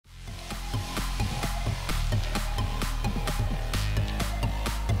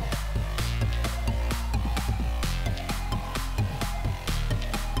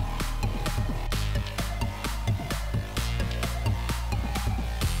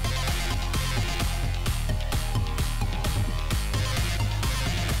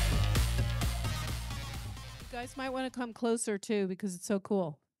guys might want to come closer too because it's so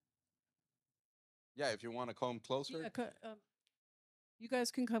cool. Yeah, if you want to come closer, Yeah, you guys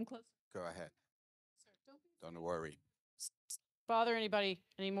can come closer. go ahead. Sir, Don't worry. bother anybody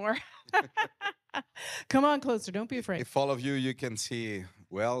anymore. Come on closer. Don't be afraid. If all of you can see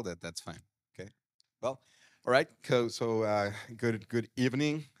well, that's fine. Okay. Well, all right. So good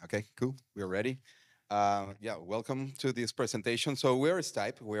evening. Okay, cool. We're ready. Yeah, welcome to this presentation. So we're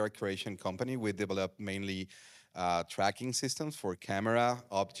stYpe. We're a creation company. We develop mainly tracking systems for camera,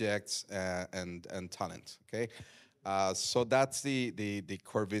 objects, and talent. Okay. So that's the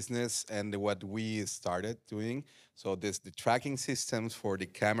core business and what we started doing. So this the tracking systems for the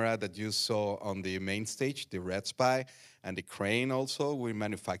camera that you saw on the main stage, the Red Spy, and the crane. Also, we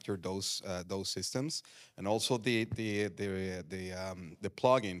manufacture those systems, and also the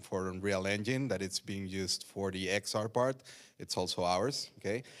plugin for Unreal Engine that it's being used for the XR part. It's also ours.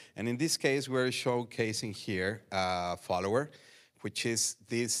 Okay, and in this case, we're showcasing here Follower, which is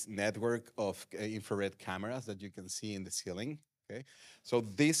this network of infrared cameras that you can see in the ceiling. Okay, so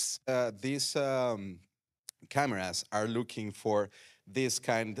these cameras are looking for this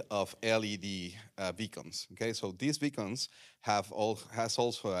kind of LED beacons. Okay, so these beacons has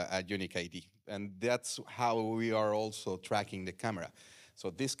also a unique ID, and that's how we are also tracking the camera. So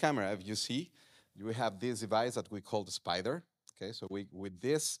this camera, if you see, we have this device that we call the spider. Okay, so with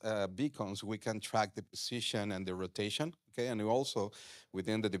these beacons, we can track the position and the rotation. Okay, and also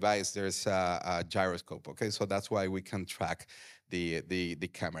within the device, there's a gyroscope. Okay, so that's why we can track the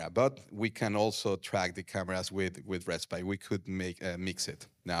camera. But we can also track the cameras with Raspberry. We could mix it.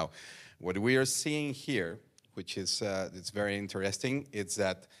 Now, what we are seeing here, which is it's very interesting, is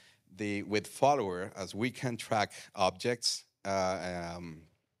that with Follower, as we can track objects and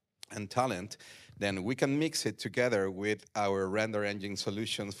talent, then we can mix it together with our render engine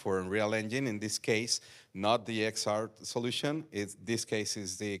solutions for Unreal Engine. In this case, not the XR solution. This case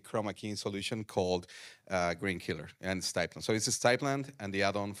is the chroma key solution called GreenKiller and stYpe. So it's a stYpe, and the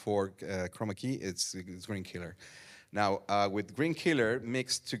add-on for chroma key it's GreenKiller. Now, with GreenKiller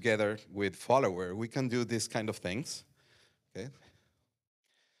mixed together with Follower, we can do this kind of things. Okay.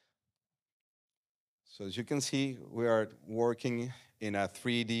 So as you can see, we are working in a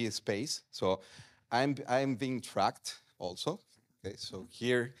 3D space. So I'm being tracked also. Okay, so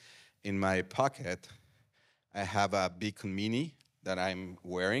here in my pocket, I have a Beacon Mini that I'm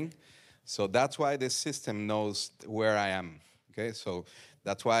wearing. So that's why the system knows where I am. Okay, so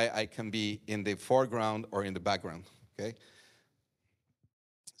that's why I can be in the foreground or in the background. Okay,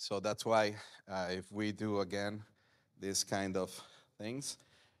 so that's why if we do again this kind of things,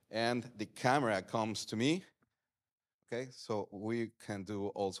 and the camera comes to me, okay, so we can do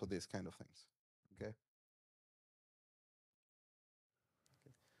also this kind of things. Okay.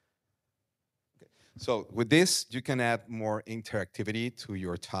 So with this, you can add more interactivity to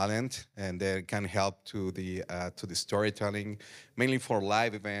your talent, and that can help to the storytelling, mainly for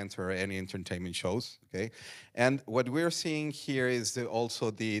live events or any entertainment shows. Okay, and what we're seeing here is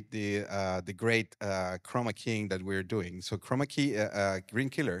also the great chroma keying that we're doing. So chroma key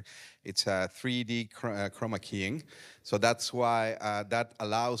GreenKiller, it's a 3D chroma keying. So that's why that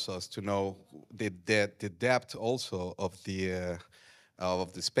allows us to know the depth also of the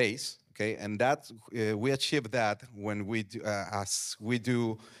space. Okay, and that we achieve that when we do, as we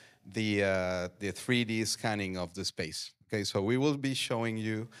do the 3D scanning of the space. Okay, so we will be showing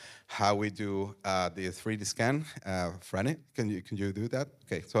you how we do the 3D scan. Franny, can you do that?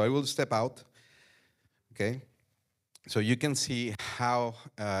 Okay, so I will step out. Okay, so you can see how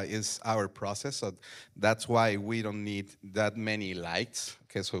is our process. So that's why we don't need that many lights.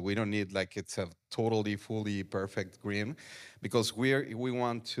 Okay, so we don't need like it's a totally fully perfect green, because we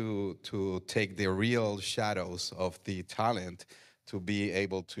want to take the real shadows of the talent to be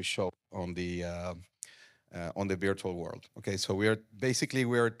able to show on the virtual world. Okay, so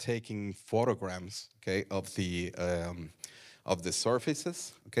we're taking photograms, okay, of the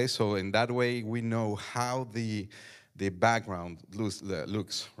surfaces. Okay, so in that way we know how the background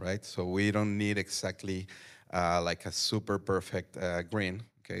looks, right? So we don't need exactly like a super perfect green.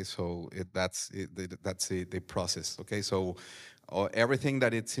 Okay, so that's the process. Okay, so everything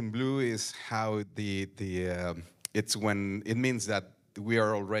that it's in blue is how it's when it means that we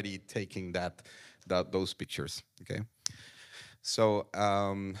are already taking those pictures. Okay, so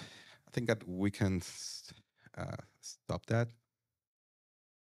I think that we can stop that.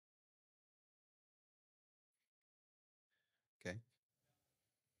 Okay.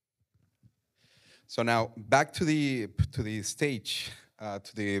 So now back to the stage,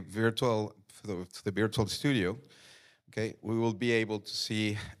 to the virtual studio. okay, we will be able to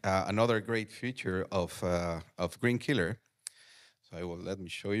see another great feature of GreenKiller. So let me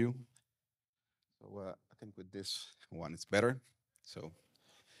show you. So I think with this one it's better. So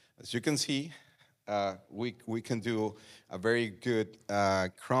as you can see, we can do a very good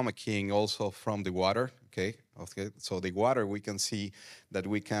chroma keying also from the water. Okay. Okay. So the water, we can see that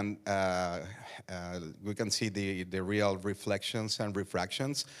we can see the real reflections and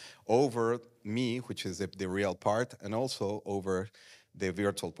refractions over me, which is the real part, and also over the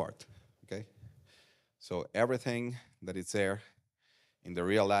virtual part. Okay. So everything that is there in the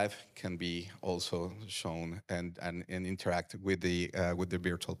real life can be also shown and interact with the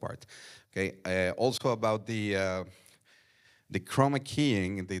virtual part. Okay. Also about the chroma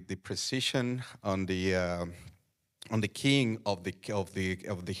keying, the precision on the keying of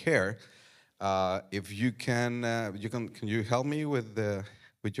the hair. If you can you help me with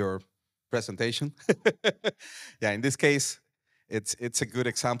your presentation? Yeah. In this case, it's a good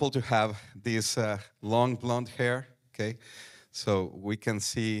example to have this long blonde hair. Okay. So we can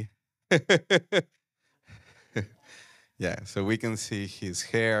see, yeah, so we can see his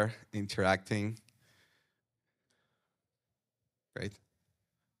hair interacting, right?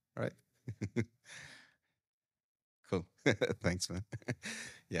 Right? Cool. Thanks, man.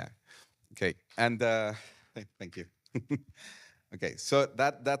 Yeah. Okay. And thank you. Okay. So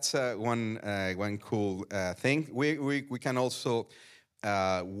that's one cool thing. We can also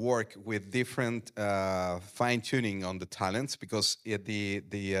work with different fine tuning on the talents because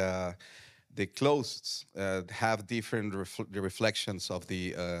the clothes have different the reflections of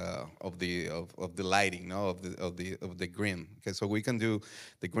the lighting, no, of the green. Okay, so we can do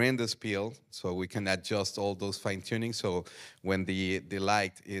the green dispel, so we can adjust all those fine tuning. So when the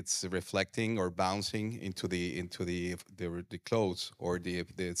light it's reflecting or bouncing into the clothes or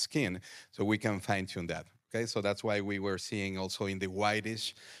the skin, so we can fine tune that. Okay, so that's why we were seeing also in the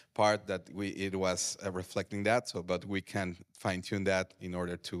whitish part that it was reflecting that. So, but we can fine tune that in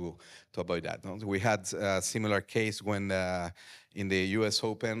order to avoid that. No? We had a similar case when in the U.S.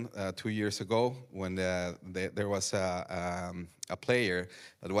 Open 2 years ago when there was a player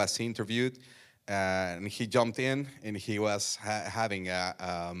that was interviewed and he jumped in and he was having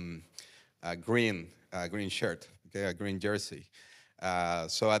a green shirt, okay, a green jersey.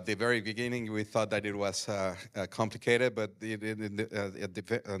 So at the very beginning, we thought that it was complicated, but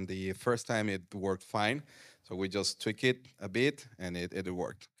on the first time it worked fine. So we just tweak it a bit, and it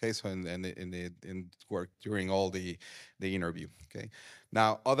worked. Okay, so and it worked during all the interview. Okay,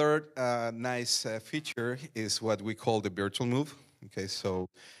 now other nice feature is what we call the virtual move. Okay, so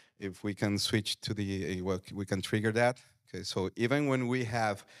if we can switch to we can trigger that. Okay, so even when we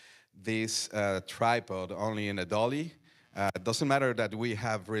have this tripod only in a dolly. It doesn't matter that we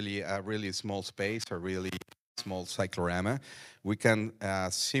have really a really small space or really small cyclorama. We can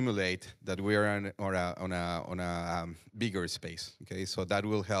simulate that we are on a bigger space. Okay, so that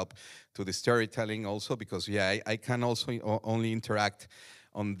will help to the storytelling also because yeah, I can also only interact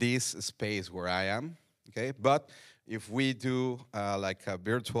on this space where I am. Okay, but if we do like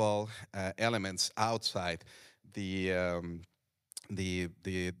virtual elements outside the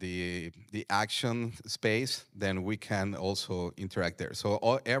the action space, then we can also interact there. So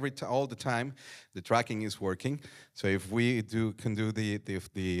all the time, the tracking is working. So if we can do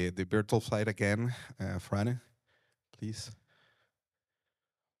the virtual flight again, Frane, please.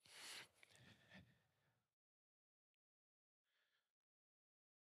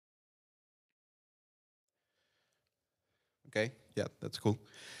 Okay, yeah, that's cool.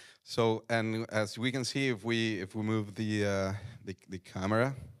 So and as we can see, if we move the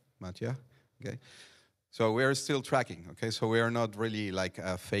camera, Mattia, okay. So we are still tracking, okay? So we are not really like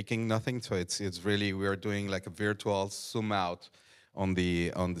faking nothing. So it's really we are doing like a virtual zoom out on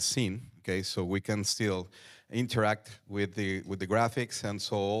the scene, okay? So we can still interact with the graphics, and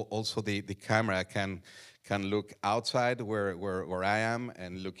so also the camera can look outside where I am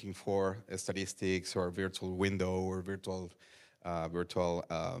and looking for statistics or virtual window or virtual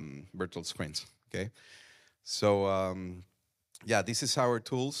screens, okay? So. Yeah, this is our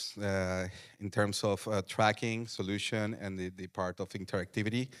tools in terms of tracking, solution, and the part of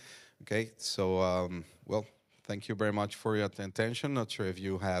interactivity. Okay, so well, thank you very much for your attention. Not sure if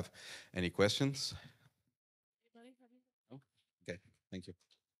you have any questions. Oh, okay, thank you.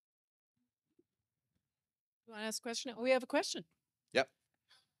 You want to ask a question? We have a question. Yep.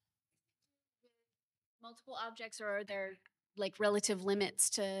 Multiple objects, or are there like relative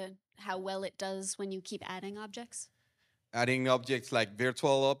limits to how well it does when you keep adding objects? Adding objects like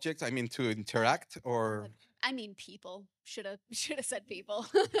virtual objects, I mean to interact or? I mean, people should have said people.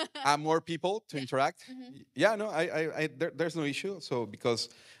 More people to interact. Yeah, no, there's no issue. So because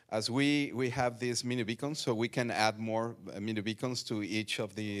as we have these mini beacons, so we can add more mini beacons to each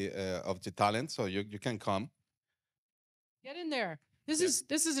of the talents. So you can come. Get in there. This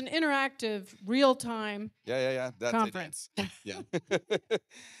is an interactive, real time. Yeah. That's conference. Yeah.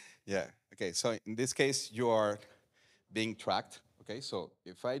 Yeah. Okay. So in this case, you are being tracked. Okay. So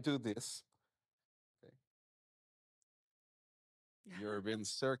if I do this, okay, you're being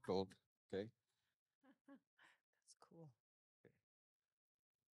circled. Okay. That's cool.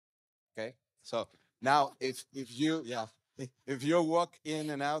 Okay. So now if you if you walk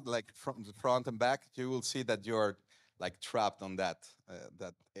in and out like from the front and back, you will see that you're like trapped on that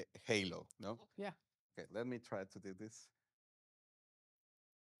halo. No. Yeah. Okay. Let me try to do this.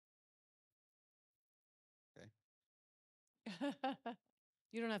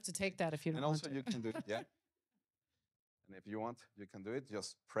 You don't have to take that if you don't And want also to. you can do it. Yeah. And if you want, you can do it.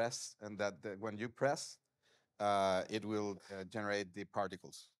 Just press, and when you press, it will generate the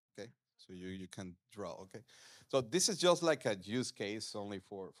particles. Okay, so you can draw. Okay, so this is just like a use case only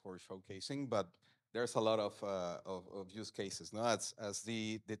for showcasing, but there's a lot of use cases. No, as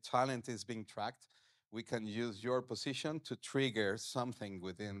the talent is being tracked, we can use your position to trigger something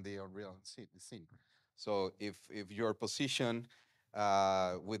within the Unreal scene. So if your position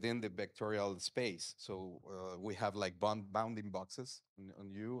within the vectorial space. So we have like bounding boxes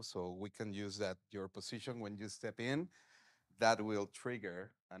on you. So we can use that, your position when you step in, that will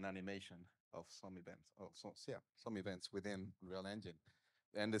trigger an animation of some events. Some events within Real Engine.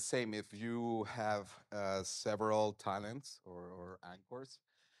 And the same if you have several talents or anchors,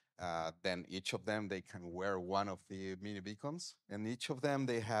 then each of them, they can wear one of the mini beacons, and each of them,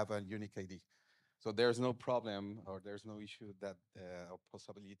 they have a unique ID. So there's no problem or there's no issue that or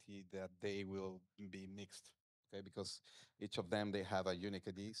possibility that they will be mixed, okay? Because each of them, they have a unique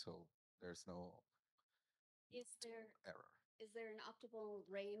ID, so there's no error. Is there an optimal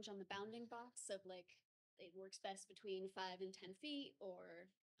range on the bounding box of like it works best between 5 and 10 feet, or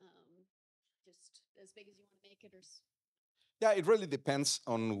just as big as you want to make it, or Yeah, it really depends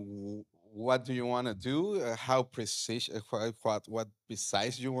on what do you want to do, how precise, what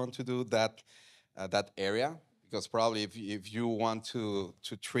precise you want to do that area. Because probably if you want to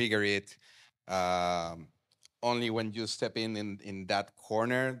trigger it um, only when you step in that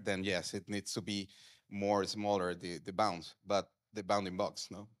corner, then yes, it needs to be more smaller the bounds, but the bounding box,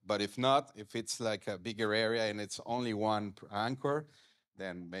 no. But if not, if it's like a bigger area and it's only one anchor,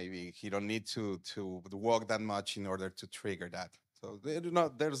 then maybe he don't need to walk that much in order to trigger that. So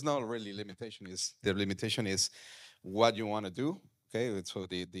there's no really limitation. The limitation is what you want to do. Okay, so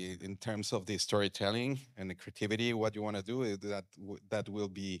the in terms of the storytelling and the creativity, what you want to do is that will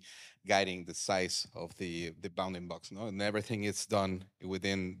be guiding the size of the bounding box. No, and everything is done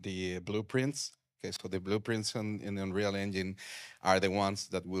within the blueprints. Okay, so the blueprints in the Unreal Engine are the ones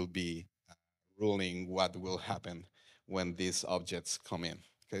that will be ruling what will happen when these objects come in.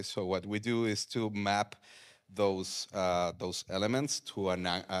 Okay, so what we do is to map those elements to an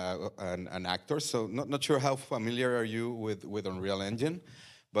actor. So not sure how familiar are you with Unreal Engine,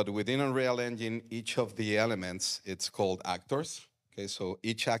 but within Unreal Engine, each of the elements, it's called actors. Okay, so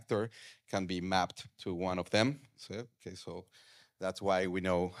each actor can be mapped to one of them. So that's why we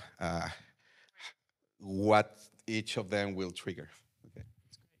know what each of them will trigger. Okay.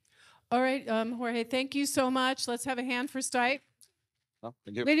 All right, Jorge, thank you so much. Let's have a hand for stYpe. Oh,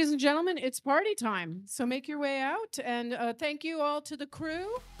 thank you. Ladies and gentlemen, it's party time. So make your way out. And thank you all to the crew.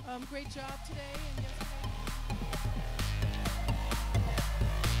 Great job today and yesterday.